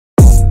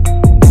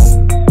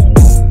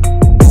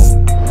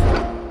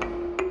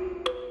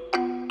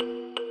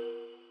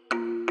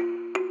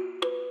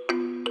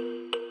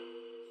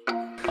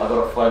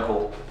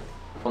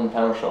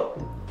shop.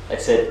 They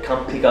said,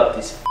 come pick up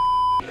this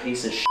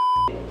piece of shit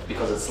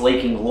because it's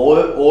leaking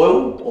oil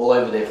all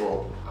over their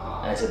floor.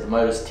 And they said the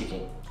motor's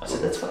ticking. I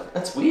said,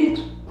 that's weird.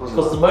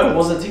 Because the motor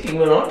wasn't ticking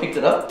when I picked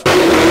it up.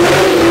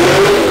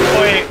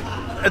 Wait,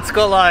 it's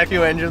got like a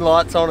few engine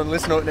lights on and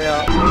listen to it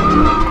now.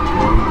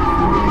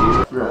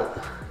 No,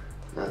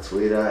 that's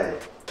weird, eh?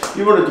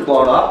 You wanted to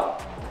blow it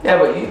up? Yeah,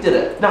 but you did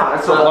it. No,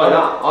 it's not blown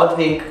up. I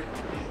think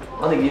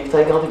you've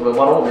taken, I think we're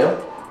one all now.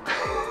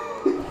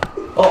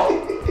 Oh.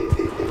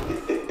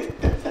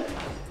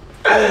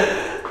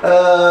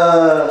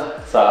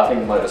 So I think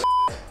the motor's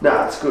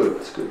Nah, it's good,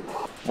 it's good.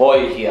 While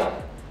you're here,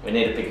 we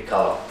need to pick a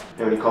colour.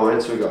 How many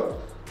comments we got?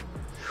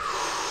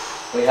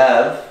 We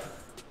have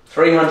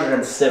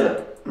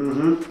 307.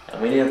 And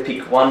we need to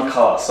pick one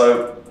colour.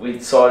 So we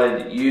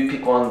decided you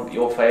pick one,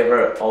 your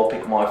favourite, I'll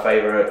pick my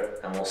favourite,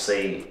 and we'll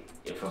see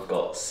if we've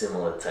got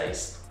similar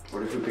taste.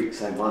 What if we pick the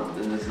same one?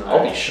 Then there's no...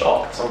 I'll be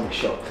shocked. I'll be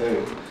shocked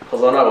too.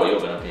 Because I know what you're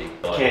going to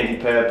pick. Like,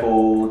 Candy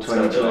purple,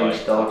 22-inch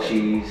like dark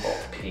cheese.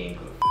 Hot pink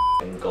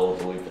with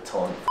gold Louis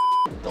Vuitton,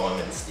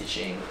 diamond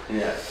stitching.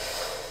 Yeah.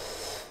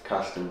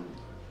 Custom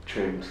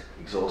trimmed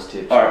exhaust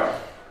tips. Alright,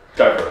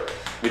 go for it.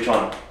 Which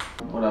one?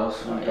 What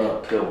else have we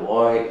got? Go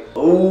white.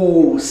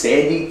 Ooh,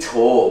 sandy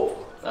taupe.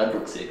 That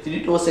looks sick. Did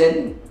you do a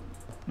sandy?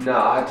 No,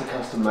 I had to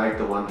custom make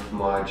the one for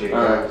my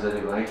G-Go because I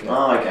didn't make it.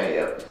 Oh, okay,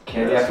 yep.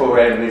 Candy apple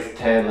red with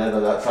tan leather,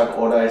 that's like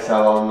auto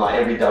sell on like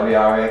every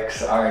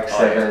WRX,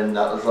 RX-7,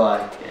 that was like...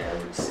 Yeah,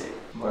 that looks sick.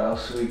 What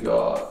else have we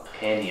got?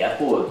 Candy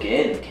apple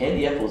again.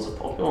 Candy apple's a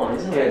popular one,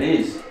 isn't it? Yeah, it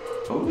is.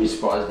 I wouldn't be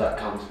surprised if that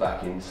comes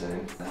back in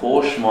soon.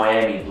 Porsche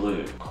Miami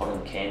Blue.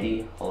 Cotton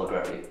candy,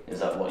 holographic. Is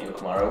that what your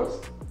Camaro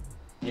was?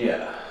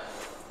 Yeah.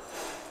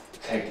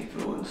 It's hectic if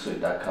it wouldn't suit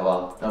that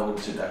colour. That wouldn't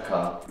suit that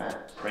car.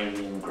 Matte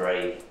premium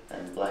grey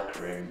and black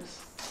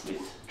rims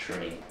with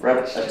trimming.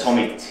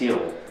 Atomic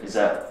teal. Is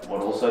that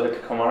what also the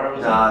Camaro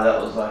was? Nah, that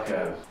was like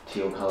a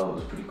teal colour, it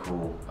was pretty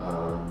cool.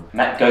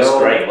 Matte ghost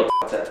grey. What the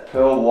fuck's that?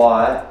 Pearl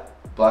white,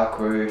 black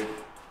roof,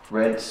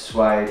 red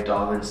suede,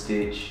 diamond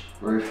stitch,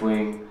 roof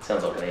wing.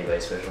 Sounds like an eBay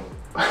special.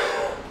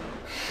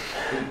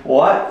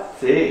 White,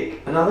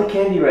 thick. Another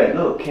candy red,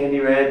 look, candy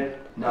red.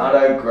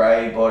 Nardo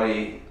Grey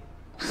body.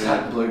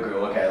 That blue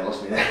grill, okay, I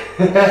lost me there.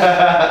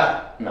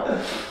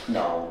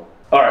 No.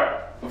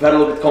 Alright, we've had a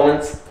look at the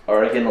comments. I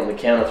reckon on the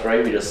count of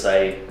 3, we just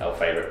say our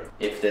favourite.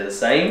 If they're the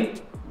same,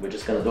 we're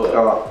just going to do it.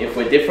 Alright. If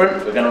we're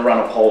different, we're going to run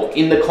a poll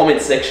in the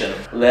comment section.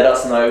 Let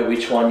us know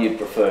which one you'd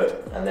prefer.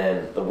 And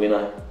then the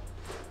winner,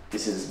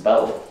 this is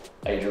battle.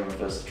 Adrian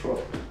versus Troy.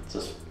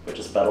 We're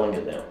just battling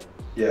it now.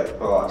 Yeah,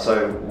 alright,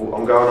 so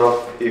I'm going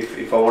off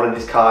if I wanted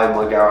this car in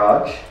my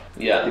garage.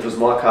 Yeah. It was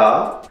my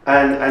car.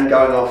 And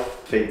going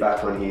off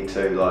feedback on here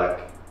too, like,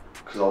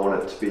 because I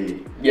want it to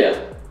be... Yeah.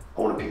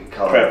 I want to pick a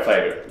colour. Crowd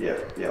favourite. Yeah,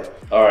 yeah.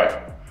 Alright.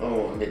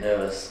 Oh, I'm a bit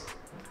nervous.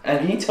 And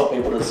can you tell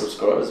people to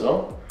subscribe as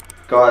well?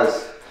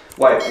 Guys,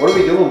 wait, what are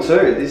we doing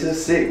too? This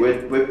is sick.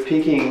 We're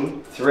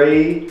picking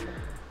 3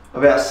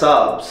 of our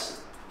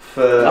subs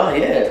for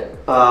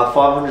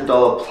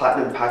 $500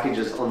 platinum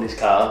packages on this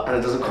car, and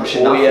it doesn't cost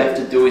you nothing. All you have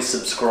to do is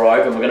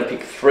subscribe, and we're going to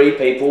pick 3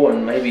 people,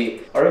 and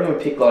maybe, I reckon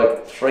we pick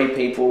like 3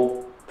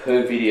 people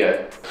per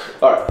video.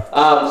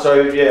 Alright,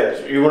 so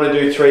yeah, you want to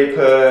do 3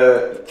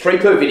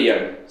 per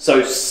video.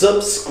 So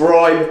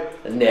subscribe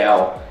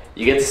now.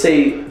 You get to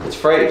see it's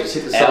free, just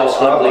hit the our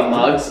subscribe ugly button.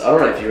 mugs. I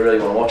don't know if you really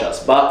want to watch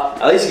us, but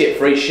at least you get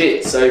free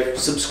shit. So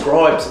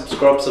subscribe,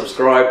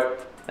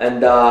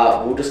 and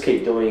we'll just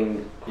keep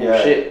doing cool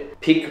shit.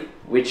 Pick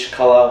which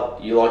colour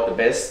you like the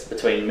best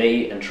between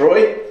me and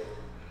Troy.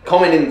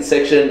 Comment in the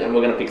section, and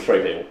we're going to pick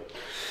 3 people.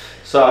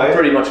 So I'm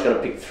pretty much going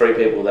to pick 3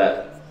 people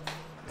that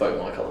vote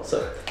my colour.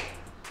 So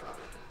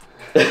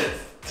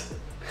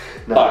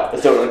no. Alright,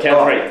 let's do it on the count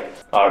of 3.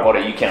 Alright, why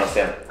don't you count us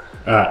down?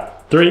 Alright,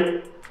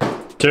 3,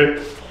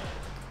 2,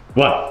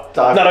 1.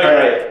 Nardo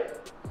Grey.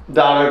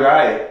 Nardo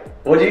Grey.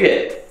 What do you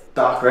get?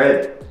 Dark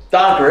red.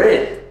 Dark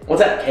red.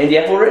 What's that? Candy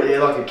apple red? Yeah,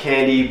 like a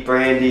candy,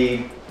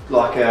 brandy,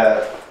 like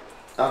a,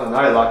 I don't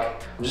know, like,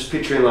 I'm just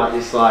picturing like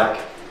this, like...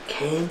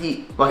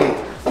 Candy. Okay,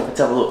 let's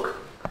have a look.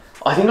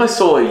 I think I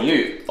saw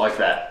you like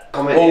that.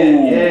 Comment,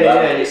 oh,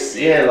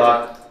 yeah,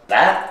 like...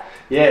 That?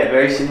 Yeah,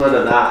 very similar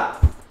to that.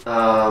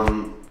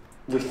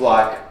 With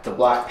like the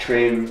black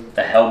trim.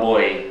 The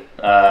Hellboy,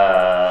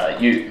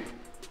 you.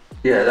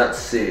 Yeah, that's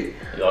sick.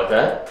 You like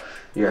that?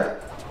 Yeah.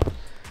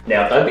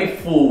 Now, don't be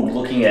fooled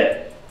looking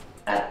at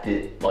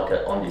the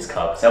on this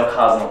car, because our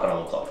car's not going to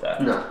look like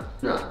that.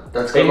 No,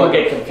 that's People might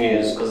get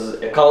confused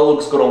because a colour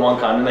looks good on one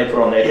car and then they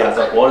put it on their car. It's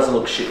like, why does it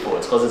look shit for?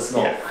 It's because it's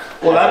not. Yeah.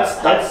 Well,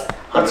 that's like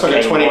a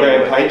 20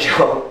 grand paint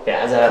job.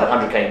 Yeah, it has had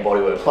 100k in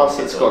bodywork. Plus,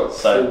 it's got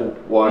full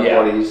wide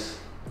bodies.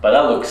 But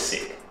that looks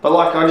sick. But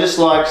like, I just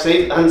like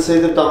see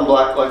they've done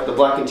black. Like the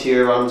black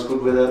interior runs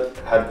good with it.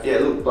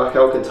 Look, black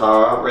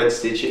Alcantara, red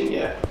stitching.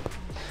 Yeah,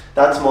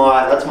 that's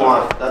my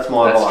vibe. That's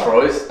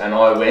Troy's, and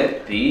I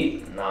went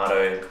the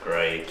Nardo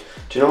Grey.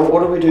 Do you know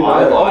what did we do? We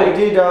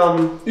did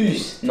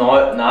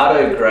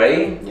Nardo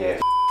Grey. Yeah.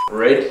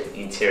 Red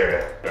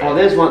interior. Oh,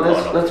 there's one.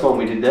 That's one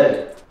we did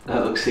there.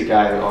 That looks sick,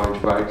 eh? The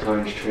orange brakes,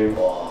 orange trim.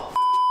 Oh,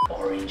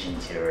 orange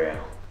interior.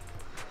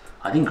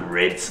 I think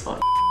red's on.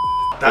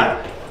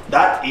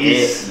 That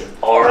is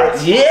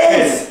orange.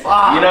 Yes! You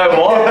know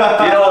what?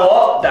 You know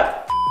what?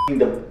 That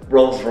the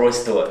Rolls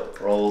Royce to it.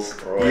 Rolls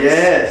Royce.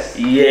 Yes.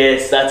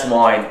 Yes, that's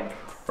mine.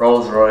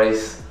 Rolls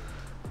Royce.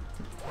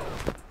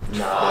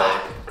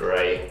 Nardo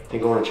Grey. I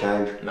think I want to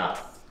change. Nah.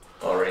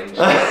 Orange.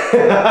 Oh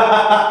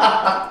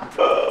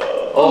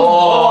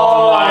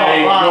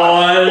my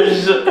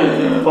gosh.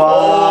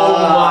 Oh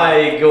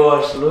my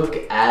gosh. Look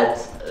at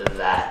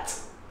that.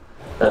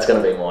 That's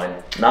gonna be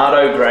mine.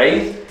 Nardo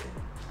Grey.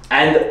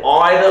 And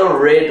either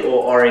red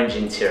or orange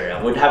interior.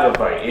 We'd have a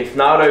vote. If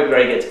Nardo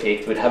Grey gets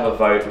picked, we'd have a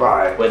vote.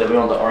 Right. Whether we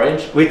want the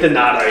orange. With the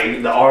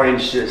Nardo, the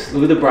orange just,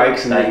 look at the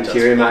brakes and the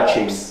interior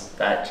matching.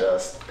 That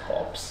just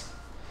pops.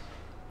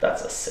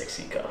 That's a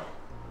sexy car.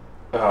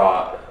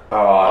 Alright.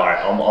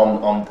 Alright, I'm,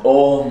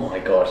 oh my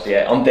gosh,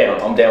 yeah, I'm down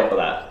for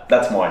that.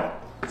 That's mine.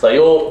 So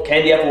you're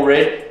candy apple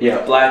red,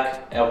 yeah,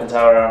 black,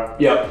 Alcantara,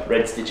 yep,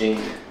 red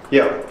stitching,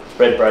 yep,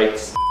 red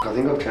brakes. I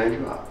think I've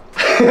changed that.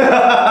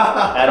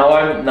 And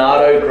I'm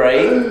Nardo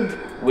Grey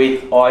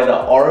with either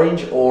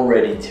orange or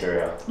red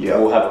interior. Yeah.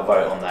 We'll have a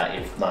vote on that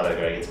if Nardo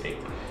Grey gets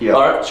picked. Yeah.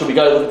 Alright, should we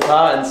go look at the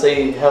car and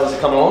see how's it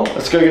coming along?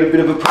 Let's go get a bit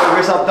of a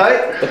progress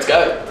update. Let's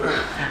go.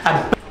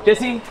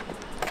 Jesse.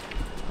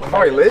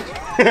 Sorry, Liz.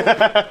 You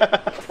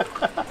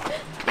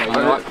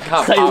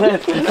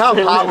can't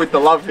part with the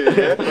love here,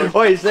 yeah?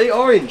 Oh, you see,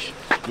 orange.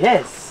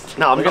 Yes.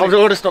 No, I'm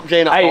going to stop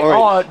Gina. Hey,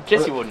 orange. oh,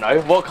 Jesse would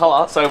know. What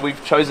colour? So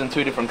we've chosen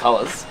two different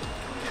colours.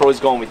 Troy's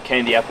gone with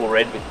candy apple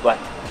red with black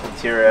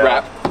interior.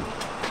 Wrap.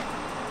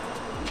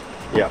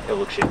 Yeah. It'll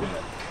look shit, wouldn't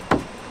it?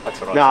 That's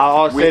what No,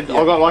 I said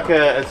I got like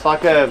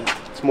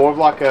it's more of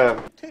like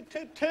a...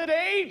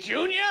 Today,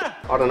 Junior?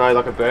 I don't know,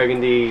 like a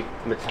burgundy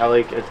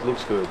metallic. It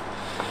looks good.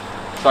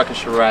 It's like a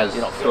Shiraz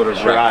sort of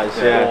Shiraz,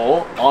 yeah.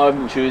 Or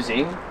I'm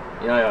choosing,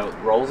 you know,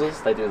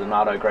 Rolls's, they do the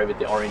Nardo Grey with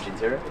the orange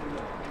interior.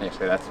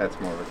 Actually, that's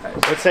more of a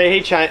taste. Let's see,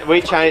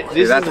 we changed.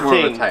 This that's is the more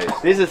of a thing.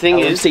 taste. This is the thing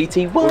is,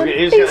 CT1.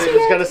 he was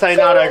going to say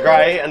Nardo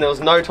Grey, and there was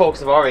no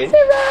talks of orange.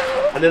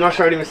 And then I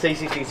showed him a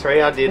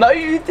C63. I did. No,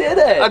 you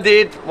didn't. I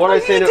did. What I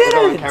seen it was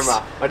on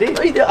camera. I did.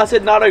 No, you did. I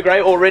said Nardo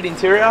Grey or red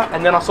interior,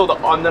 and then I saw the.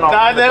 And then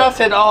I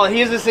said, oh,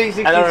 here's a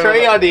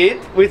C63. I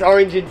did with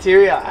orange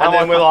interior, and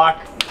then we're like,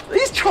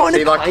 he's trying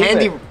to like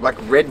candy, like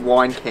red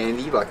wine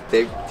candy, like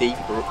deep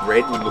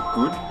red would look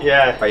good.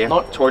 Yeah. But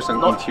yeah, choice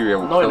on interior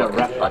will not in a kill it.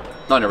 wrap. Like,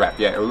 not in a wrap.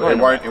 Yeah, it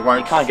won't. You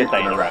can't get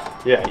that in a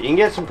wrap. Yeah, you can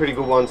get some pretty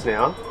good ones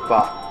now,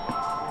 but.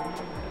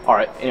 All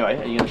right. Anyway,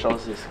 are you gonna show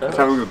us this? Let's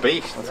have a look at the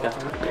beast. Let's go.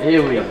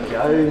 Here we go. Look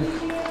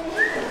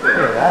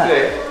at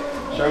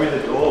that. Show me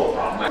the door.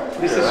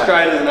 This is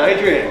straight as an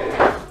Adrian.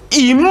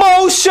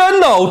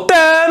 Emotional,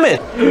 damn it!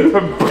 I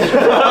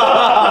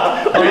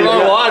don't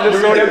know why, I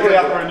just saw it put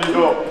out for a new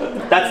door.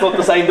 That's not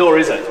the same door,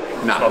 is it?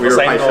 No, we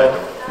replaced it.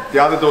 The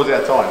other door's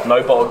outside.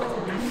 No bog.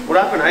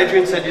 What happened?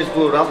 Adrian said you just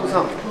blew it up or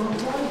something.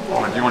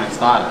 Oh, do you want it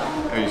started?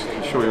 Are you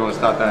sure you want to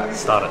start that?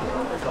 Start it.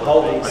 The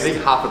whole thing. I think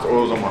half its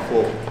oil's on my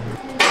floor.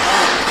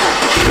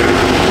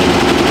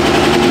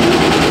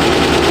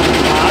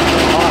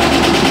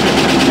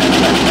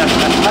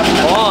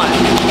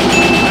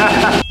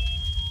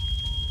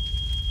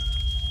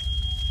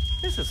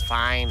 This is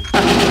fine.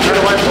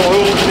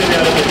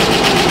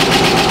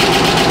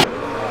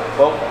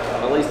 Well,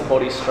 at least the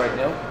body's straight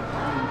now.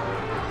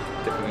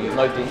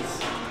 No dents.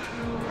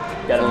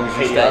 As long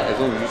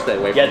as you stay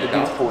away from the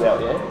dents pulled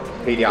out, yeah?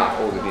 PDR,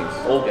 all the dents.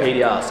 All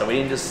PDR, so we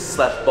didn't just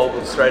slap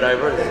bolt straight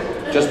over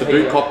it. Just the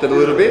boot copped it a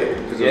little bit,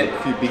 because there's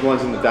a few big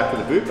ones in the back of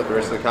the boot, but the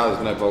rest of the car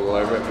there's no boggle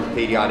over it.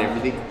 We PDR'd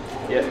everything.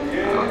 Yeah.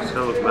 Oh, it's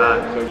gonna look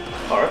mad.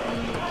 Alright,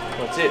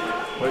 that's it.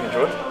 What do you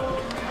enjoy?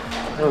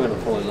 I'm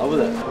gonna fall in love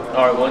with it.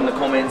 Alright, well in the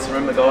comments,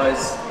 remember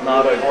guys,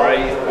 Nardo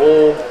Grey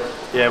or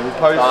Yeah, we'll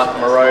post dark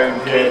maroon,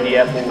 candy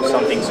apple,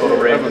 something sort of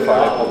red. have a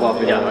photo pop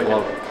up in Yeah, the okay.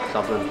 vlog,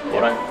 something.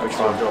 Yeah, which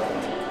one?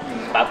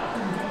 Bap.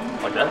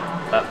 Like that?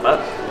 Bap,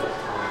 bap.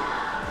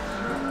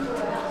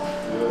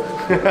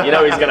 You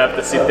know he's gonna have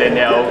to sit there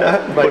now,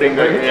 putting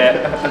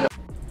yeah.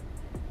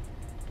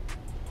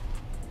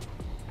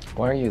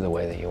 Why are you the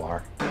way that you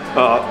are?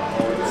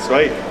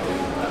 Sweet.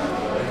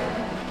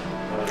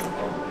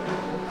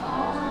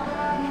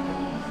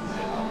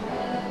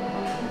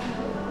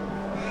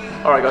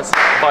 Alright guys,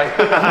 bye.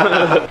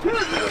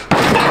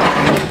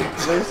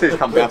 Let's see it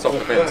come bounce off the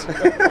fence.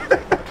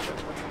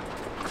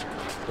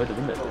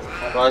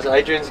 Guys,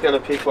 Adrian's gonna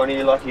pick one of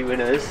your lucky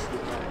winners.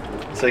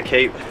 So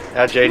keep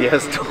our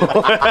GDS tour.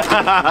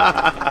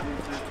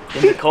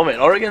 In the comment,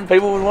 I reckon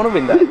people would want to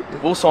win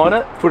that. We'll sign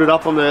it. Put it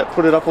up on the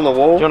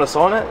wall. Do you want to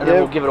sign it and then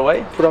we'll give it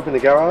away? Put it up in the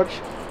garage.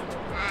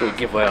 Do a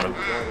giveaway on a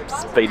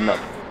speeding up.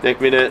 Next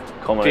minute,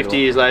 Comment 50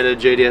 years later,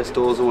 GDS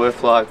stores are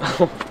worth like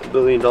 $1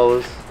 billion.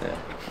 Yeah.